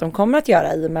tänka sig att de kommer att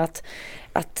göra i och med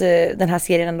att den här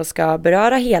serien ändå ska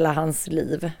beröra hela hans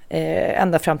liv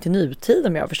ända fram till nutid,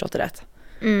 om jag har förstått det rätt.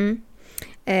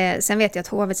 Sen vet jag att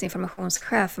hovets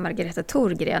informationschef Margareta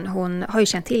Thorgren, hon har ju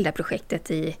känt till det här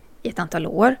projektet i ett antal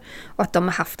år och att de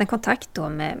har haft en kontakt då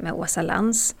med Åsa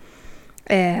Lantz.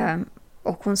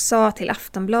 Och hon sa till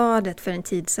Aftonbladet för en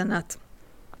tid sedan att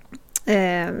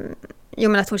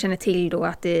att hon känner till då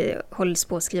att det hålls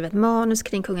på att skriva ett manus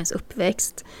kring kungens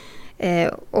uppväxt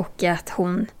och att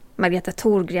Margareta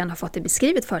Thorgren har fått det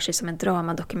beskrivet för sig som en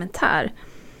dramadokumentär.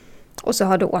 Och så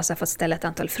har då Åsa fått ställa ett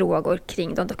antal frågor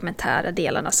kring de dokumentära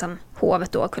delarna som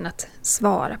hovet då har kunnat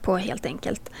svara på helt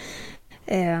enkelt.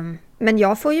 Men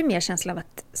jag får ju mer känsla av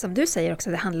att, som du säger också,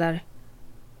 det handlar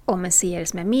om en serie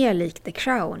som är mer lik The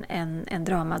Crown än en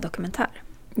dramadokumentär.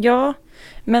 Ja,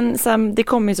 men Sam, det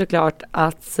kommer ju såklart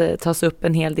att tas upp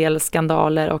en hel del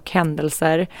skandaler och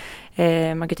händelser.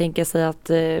 Man kan tänka sig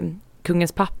att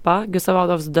kungens pappa, Gustav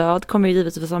Adolfs död, kommer ju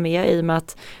givetvis vara med i och med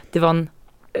att det var en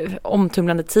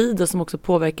omtumlande tid och som också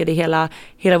påverkade hela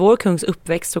vår kungs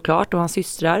uppväxt såklart och hans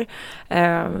systrar.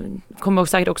 Kommer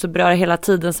säkert också beröra hela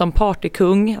tiden som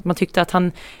partykung, att man tyckte att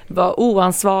han var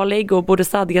oansvarig och borde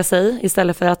stadga sig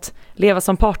istället för att leva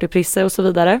som partyprisse och så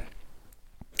vidare.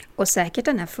 Och säkert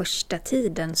den här första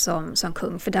tiden som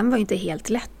kung, för den var ju inte helt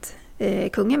lätt.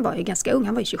 Kungen var ju ganska ung,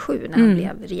 han var ju 27 när han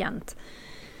blev regent.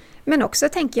 Men också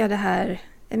tänker jag det här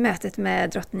mötet med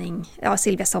drottning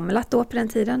Silvia Sommerlath då på den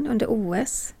tiden under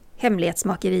OS.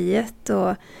 hemlighetsmakeriet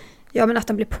och men att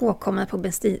de blev påkomna på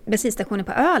bensinstationen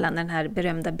på Öland när den här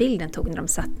berömda bilden tog när de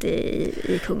satt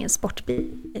i kungens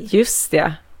sportbil. Just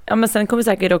det. Ja, men sen kommer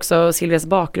säkert också Silvias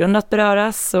bakgrund att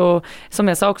beröras och som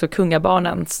jag sa också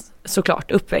kungabarnens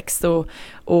såklart uppväxt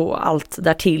och allt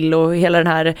därtill och hela den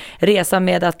här resan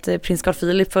med att prins Carl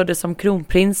Philip föddes som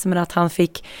kronprins men att han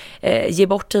fick ge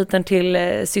bort titeln till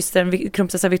systern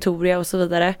kronprinsessa Victoria och så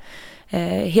vidare.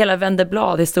 Hela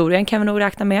Wendeblad-historien kan vi nog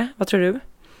räkna med. Vad tror du?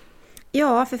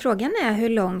 Ja, för frågan är hur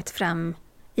långt fram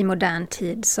i modern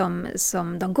tid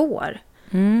som de går.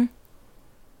 Mm.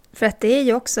 För att det är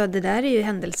ju också, det där är ju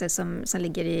händelser som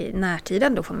ligger i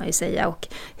närtiden då får man ju säga. Och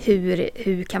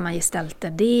hur kan man gestalta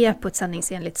det på ett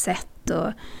sanningsenligt sätt?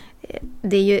 Och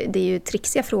det är ju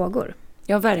trixiga frågor.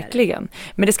 Ja, verkligen.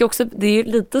 Men det är ju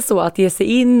lite så att ge sig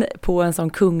in på en sån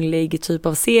kunglig typ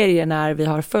av serie när vi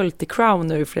har följt The Crown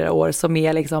nu i flera år som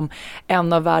är liksom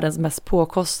en av världens mest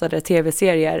påkostade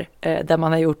tv-serier där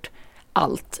man har gjort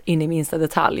allt in i minsta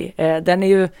detalj. Den är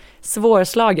ju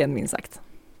svårslagen minst sagt.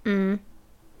 Mm.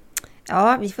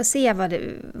 Ja, vi får se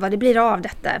vad det blir av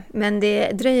detta. Men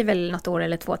det dröjer väl något år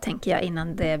eller två tänker jag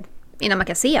innan man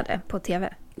kan se det på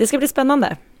tv. Det ska bli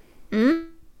spännande. Mm.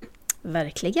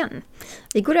 Verkligen.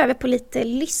 Vi går över på lite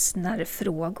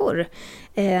lyssnarfrågor.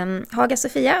 Haga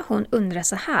Sofia, hon undrar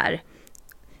så här.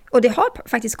 Och det har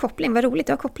faktiskt koppling, vad roligt,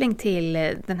 det har koppling till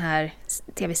den här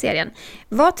tv-serien.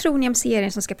 Vad tror ni om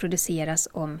serien som ska produceras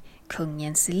om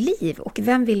kungens liv? Och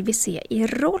vem vill vi se i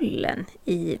rollen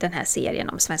i den här serien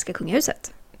om svenska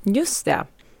kungahuset? Just det.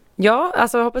 Ja,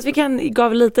 alltså hoppas vi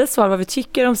gav lite svar vad vi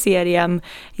tycker om serien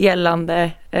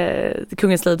gällande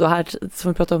kungens liv då här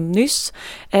som vi pratade om nyss.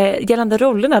 Gällande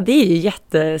rollerna, det är ju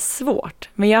jättesvårt.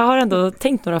 Men jag har ändå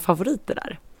tänkt några favoriter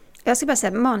där. Jag ska bara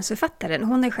säga, manusförfattaren,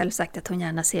 hon har själv sagt att hon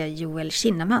gärna ser Joel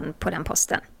Kinnaman på den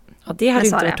posten. Ja, det hade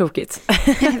inte varit tokigt.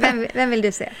 Vem vill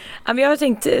du se? Jag har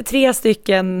tänkt 3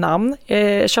 stycken namn.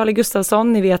 Charlie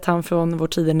Gustafsson, ni vet han från Vår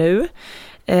tid nu.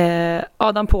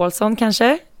 Adam Pålsson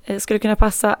kanske skulle kunna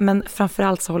passa, men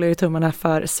framförallt så håller jag tummarna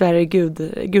för Sverre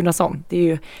Gunnarsson. Det är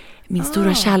ju min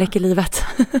stora kärlek i livet.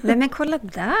 Nej, men kolla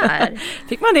där.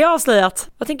 Fick man det avslöjat?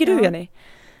 Vad tänker du, Jenny?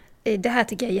 Det här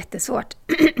tycker jag är jättesvårt.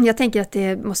 Jag tänker att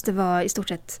det måste vara i stort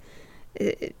sett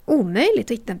omöjligt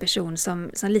att hitta en person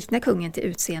som liknar kungen till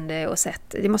utseende och sätt.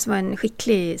 Det måste vara en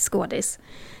skicklig skådis.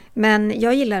 Men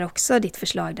jag gillar också ditt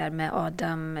förslag där med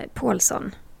Adam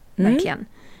Pålsson. Verkligen.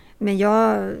 Men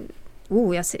jag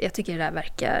tycker det där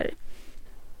verkar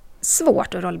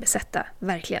svårt att rollbesätta,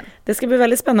 verkligen. Det ska bli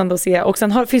väldigt spännande att se. Och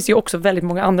sen finns det ju också väldigt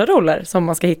många andra roller som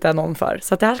man ska hitta någon för.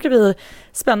 Så att det här ska bli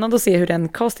spännande att se hur den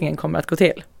castingen kommer att gå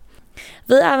till.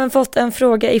 Vi har även fått en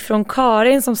fråga ifrån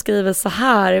Karin som skriver så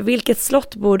här. Vilket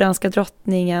slott bor danska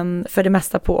drottningen för det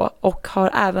mesta på? Och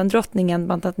har även drottningen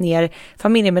bantat ner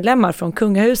familjemedlemmar från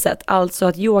kungahuset? Alltså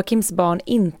att Joakims barn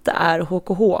inte är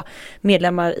HKH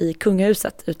medlemmar i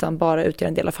kungahuset utan bara utgör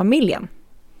en del av familjen.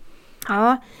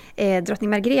 Ja, drottning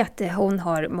Margrethe, hon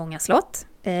har många slott.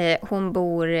 Hon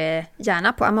bor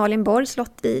gärna på Amalienborg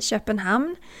slott i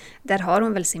Köpenhamn. Där har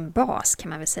hon väl sin bas kan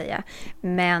man väl säga.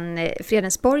 Men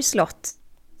Fredensborgs slott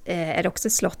är också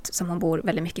ett slott som hon bor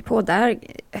väldigt mycket på. Där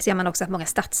ser man också att många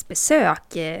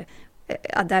statsbesök.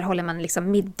 Där håller man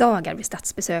liksom middagar vid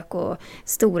statsbesök och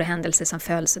stora händelser som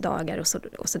födelsedagar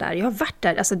och så där. Jag har varit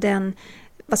där, alltså den,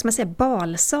 vad ska man säga,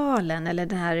 balsalen eller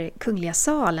den här kungliga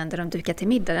salen där de dukar till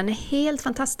middag, den är helt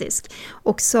fantastisk.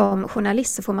 Och som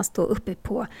journalist så får man stå uppe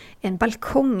på en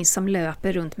balkong som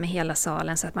löper runt med hela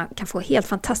salen så att man kan få helt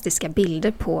fantastiska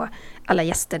bilder på alla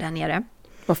gäster där nere.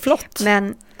 Vad flott!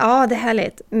 Men, ja, det är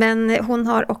härligt. Men hon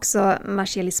har också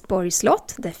Marselisborgs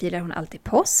slott, där firar hon alltid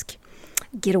påsk.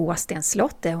 Gråstens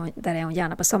slott, där är hon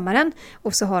gärna på sommaren.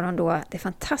 Och så har hon då det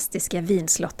fantastiska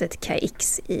vinslottet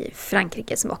Caix i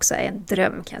Frankrike som också är en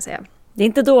dröm kan jag säga. Det är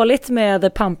inte dåligt med det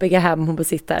pampiga hem hon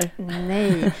besitter.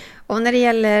 Nej, och när det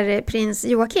gäller prins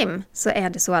Joakim så är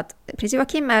det så att prins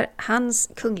Joakim är hans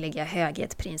kungliga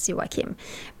höghet prins Joakim.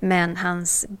 Men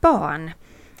hans barn,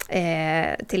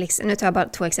 nu tar jag bara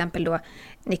 2 exempel då,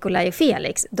 Nikolaj och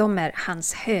Felix, de är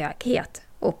hans höghet.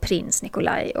 Och prins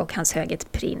Nikolaj och hans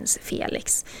höghet prins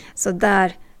Felix. Så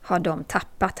där har de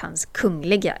tappat hans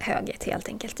kungliga höghet helt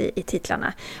enkelt i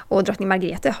titlarna. Och drottning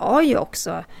Margrethe har ju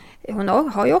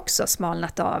också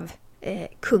smalnat av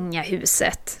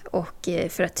kungahuset. Och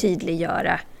för att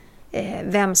tydliggöra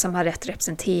vem som har rätt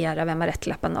representera, vem har rätt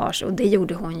till apanage. Och det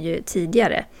gjorde hon ju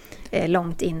tidigare,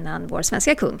 långt innan vår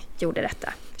svenska kung gjorde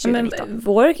detta. Men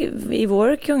i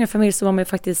vår kungafamilj så var man ju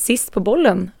faktiskt sist på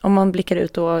bollen. Om man blickar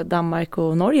ut då, Danmark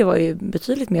och Norge var ju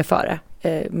betydligt mer före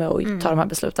med att ta de här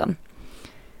besluten.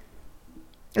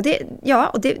 Och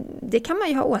det kan man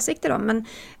ju ha åsikter om.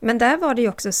 Men där var det ju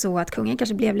också så att kungen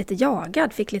kanske blev lite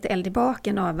jagad, fick lite eld i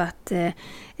baken av att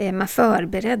man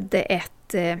förberedde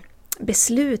ett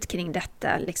beslut kring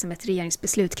detta, liksom ett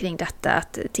regeringsbeslut kring detta,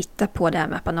 att titta på det här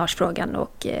med apanagefrågan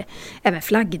och även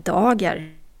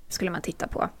flaggdagar skulle man titta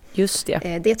på. Just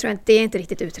det. Det tror jag inte, det är inte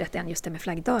riktigt utrett än just det med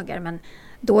flaggdagar, men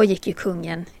då gick ju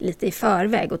kungen lite i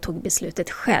förväg och tog beslutet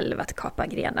själv att kapa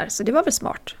grenar. Så det var väl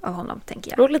smart av honom,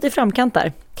 tänker jag. Låg lite i framkant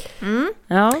där.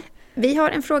 Ja. Vi har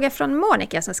en fråga från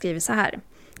Monica som skriver så här.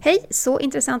 Hej, så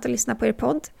intressant att lyssna på er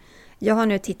podd. Jag har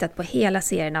nu tittat på hela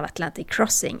serien av Atlantic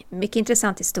Crossing. Mycket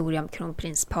intressant historia om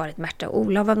kronprinsparet Märtha och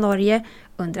Olof av Norge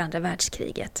under andra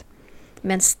världskriget.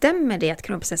 Men stämmer det att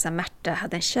kronprinsessan Märtha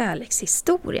hade en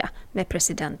kärlekshistoria med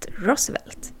president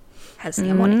Roosevelt?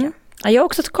 Hälsningar Monica. Jag har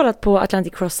också kollat på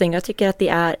Atlantic Crossing. Jag tycker att det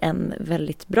är en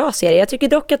väldigt bra serie. Jag tycker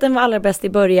dock att den var allra bäst i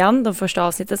början, de första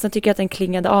avsnitten. Sen tycker jag att den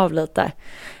klingade av lite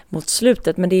mot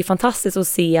slutet. Men det är fantastiskt att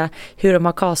se hur de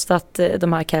har kastat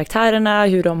de här karaktärerna,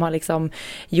 hur de har liksom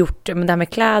gjort det här med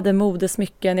kläder, mode,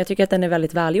 smycken. Jag tycker att den är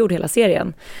väldigt välgjord, hela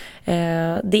serien.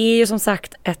 Det är ju som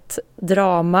sagt ett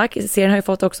drama. Serien har ju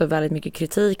fått också väldigt mycket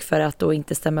kritik för att då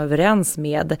inte stämma överens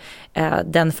med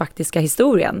den faktiska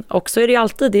historien. Och så är det ju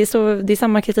alltid, det är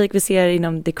samma kritik vi ser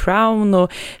inom The Crown,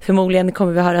 och förmodligen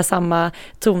kommer vi höra samma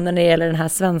toner när det gäller den här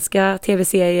svenska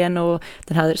tv-serien och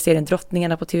den här serien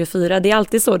Drottningarna på TV4. Det är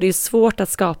alltid så, det är svårt att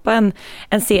skapa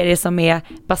en serie som är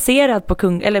baserad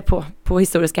på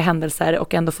historiska händelser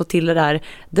och ändå få till det där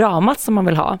dramat som man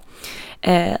vill ha.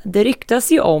 Det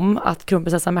ryktas ju om att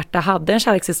kronprinsessan Märtha hade en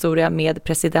kärlekshistoria med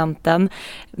presidenten,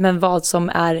 men vad som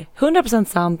är 100%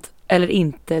 sant eller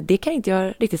inte, det kan inte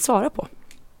jag riktigt svara på.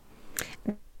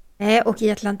 Och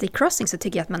i Atlantic Crossing så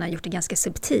tycker jag att man har gjort det ganska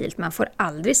subtilt. Man får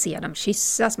aldrig se dem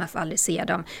kyssas, man får aldrig se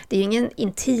dem. Det är ju ingen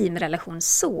intim relation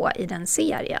så i den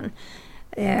serien.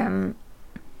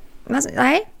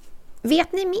 Nej,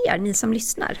 vet ni mer, ni som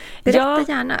lyssnar? Berätta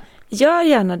gärna. Gör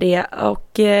gärna det.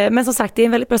 Men som sagt, det är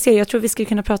en väldigt bra serie. Jag tror vi skulle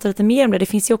kunna prata lite mer om det. Det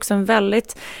finns ju också en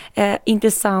väldigt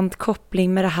intressant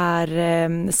koppling med det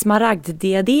här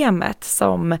smaragddiademet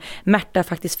som Märtha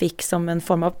faktiskt fick som en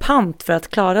form av pant för att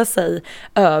klara sig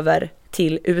över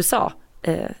till USA.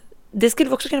 Det skulle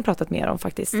vi också kunna prata mer om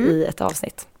faktiskt i ett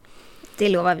avsnitt. Det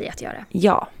lovar vi att göra.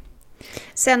 Ja.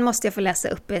 Sen måste jag få läsa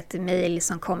upp ett mejl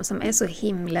som kom som är så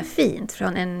himla fint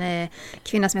från en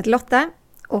kvinna som heter Lotta.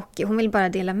 Och hon vill bara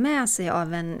dela med sig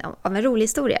av en rolig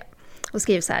historia. Och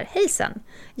skriver så här: Hejsan,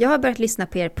 jag har börjat lyssna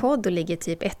på er podd och ligger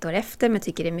typ 1 år efter, men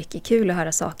tycker det är mycket kul att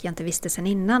höra saker jag inte visste sedan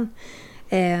innan.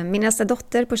 Min nästa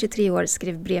dotter på 23 år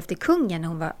skrev brev till kungen när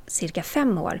hon var cirka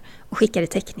 5 år och skickade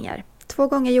teckningar. 2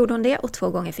 gånger gjorde hon det och 2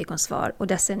 gånger fick hon svar, och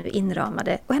dessa är nu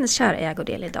inramade och hennes kära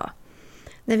ägodel idag.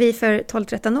 När vi för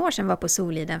 12-13 år sedan var på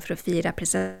Soliden för att fira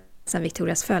prinsessan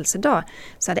Victorias födelsedag,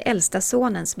 så hade äldsta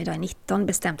sonen, som idag är 19,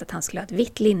 bestämt att han skulle ha ett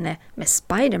vitt linne med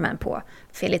Spiderman på.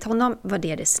 För enligt honom var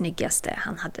det snyggaste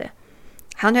han hade.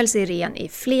 Han höll sig ren i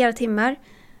flera timmar,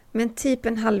 men typ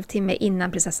en halvtimme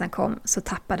innan prinsessan kom så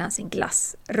tappade han sin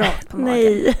glass rakt på magen.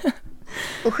 Nej.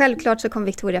 Och självklart så kom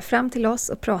Victoria fram till oss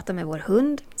och pratade med vår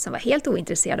hund, som var helt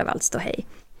ointresserad av allt ståhej.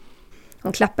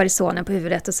 Hon klappade sonen på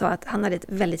huvudet och sa att han hade ett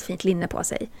väldigt fint linne på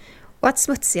sig. Och att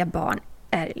smutsiga barn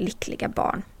är lyckliga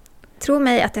barn. Tro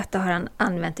mig att detta har han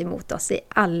använt emot oss i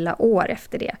alla år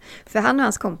efter det. För han och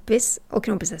hans kompis och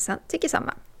kronprinsessan tycker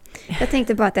samma. Jag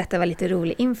tänkte bara att detta var lite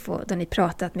rolig info då ni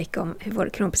pratat mycket om hur vår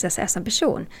kronprinsessa är som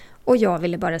person. Och jag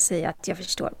ville bara säga att jag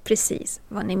förstår precis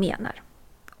vad ni menar.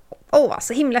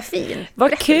 Så himla fin.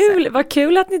 Vad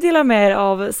kul att ni delar med er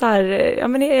av så här,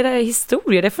 era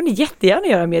historier. Det får ni jättegärna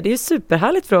göra med. Det är ju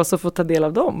superhärligt för oss att få ta del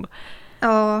av dem.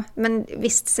 Ja, men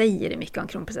visst säger det mycket om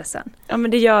kronprinsessan. Ja,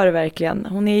 men det gör det verkligen.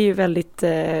 Hon är ju väldigt,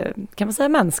 kan man säga,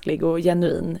 mänsklig och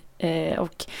genuin.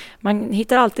 Och man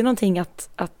hittar alltid någonting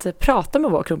att prata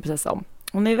med vår kronprinsessa om.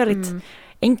 Hon är väldigt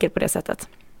enkel på det sättet.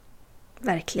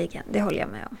 Verkligen, det håller jag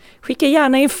med om. Skicka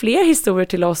gärna in fler historier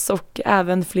till oss och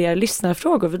även fler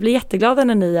lyssnarfrågor. Vi blir jätteglada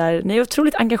när ni är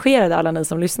otroligt engagerade, alla ni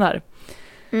som lyssnar.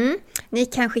 Ni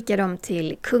kan skicka dem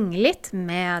till kungligt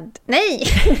med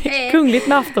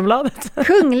Aftonbladet.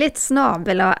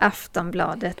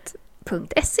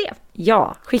 kungligt@aftonbladet.se.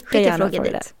 Ja, skicka gärna frågor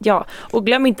dit. Ja, och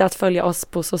glöm inte att följa oss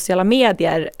på sociala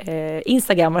medier.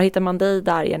 Instagram, var hittar man dig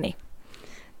där, Jenny?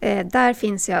 Där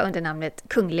finns jag under namnet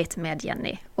Kungligt med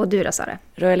Jenny. Och du då, Sara?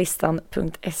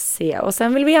 Royalistan.se. Och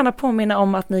sen vill vi gärna påminna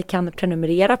om att ni kan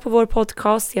prenumerera på vår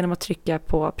podcast genom att trycka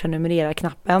på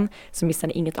prenumerera-knappen, så missar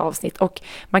ni inget avsnitt. Och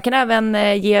man kan även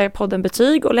ge podden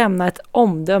betyg och lämna ett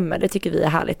omdöme. Det tycker vi är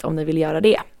härligt om ni vill göra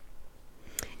det.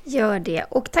 Gör det.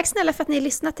 Och tack snälla för att ni har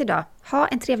lyssnat idag. Ha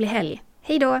en trevlig helg.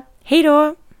 Hej då! Hej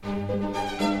då! Du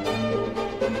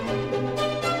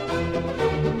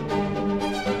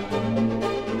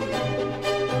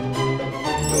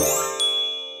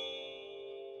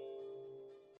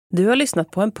har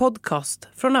lyssnat på en podcast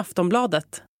från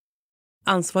Aftonbladet.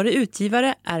 Ansvarig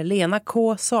utgivare är Lena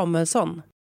K. Samuelsson.